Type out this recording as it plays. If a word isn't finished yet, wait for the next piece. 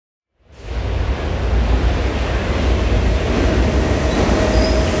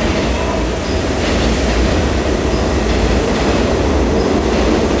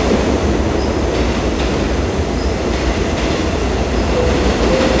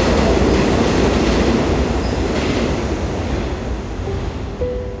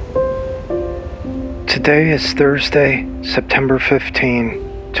Today is Thursday, September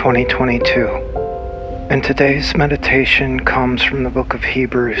 15, 2022, and today's meditation comes from the book of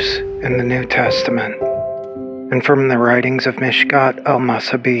Hebrews in the New Testament, and from the writings of Mishkat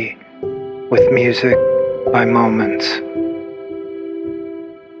al-Masabi, with music by Moments.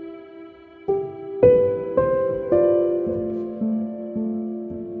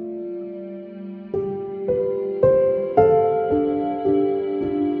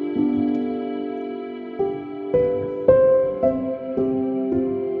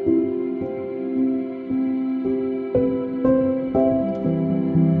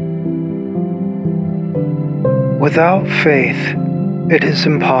 Without faith, it is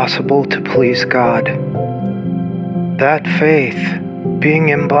impossible to please God. That faith being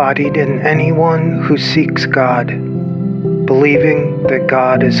embodied in anyone who seeks God, believing that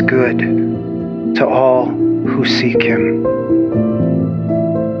God is good to all who seek Him.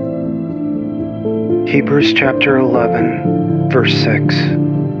 Hebrews chapter 11, verse 6.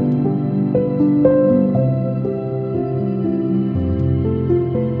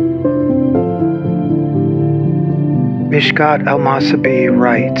 Mishkat al-Masabi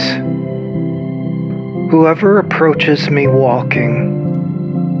writes, "Whoever approaches me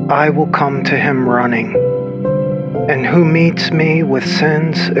walking, I will come to him running, and who meets me with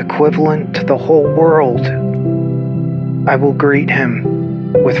sins equivalent to the whole world, I will greet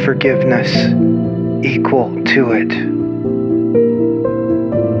him with forgiveness equal to it."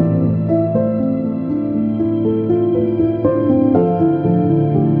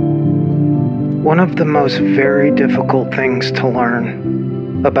 One of the most very difficult things to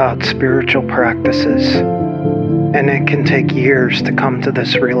learn about spiritual practices, and it can take years to come to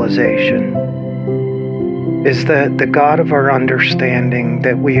this realization, is that the God of our understanding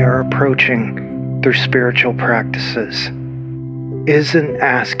that we are approaching through spiritual practices isn't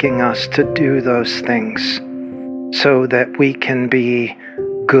asking us to do those things so that we can be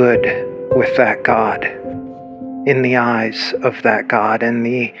good with that God, in the eyes of that God, in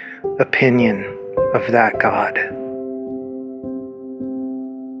the opinion of that God.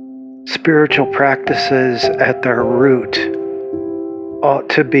 Spiritual practices at their root ought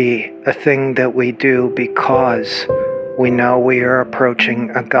to be a thing that we do because we know we are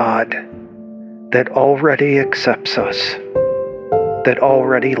approaching a God that already accepts us, that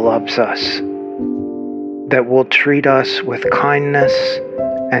already loves us, that will treat us with kindness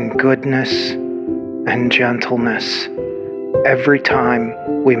and goodness and gentleness every time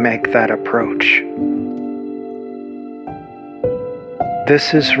we make that approach.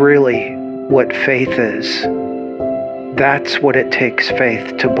 This is really what faith is. That's what it takes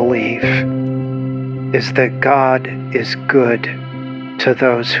faith to believe, is that God is good to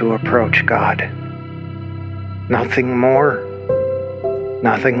those who approach God. Nothing more,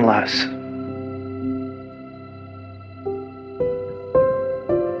 nothing less.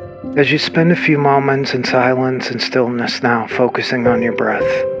 As you spend a few moments in silence and stillness now, focusing on your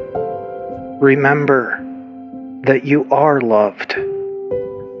breath, remember that you are loved,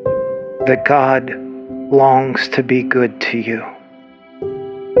 that God longs to be good to you,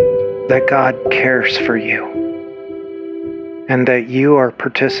 that God cares for you, and that you are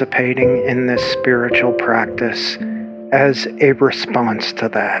participating in this spiritual practice as a response to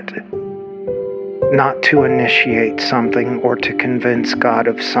that. Not to initiate something or to convince God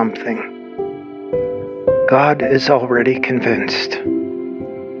of something. God is already convinced.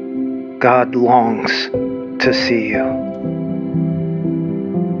 God longs to see you.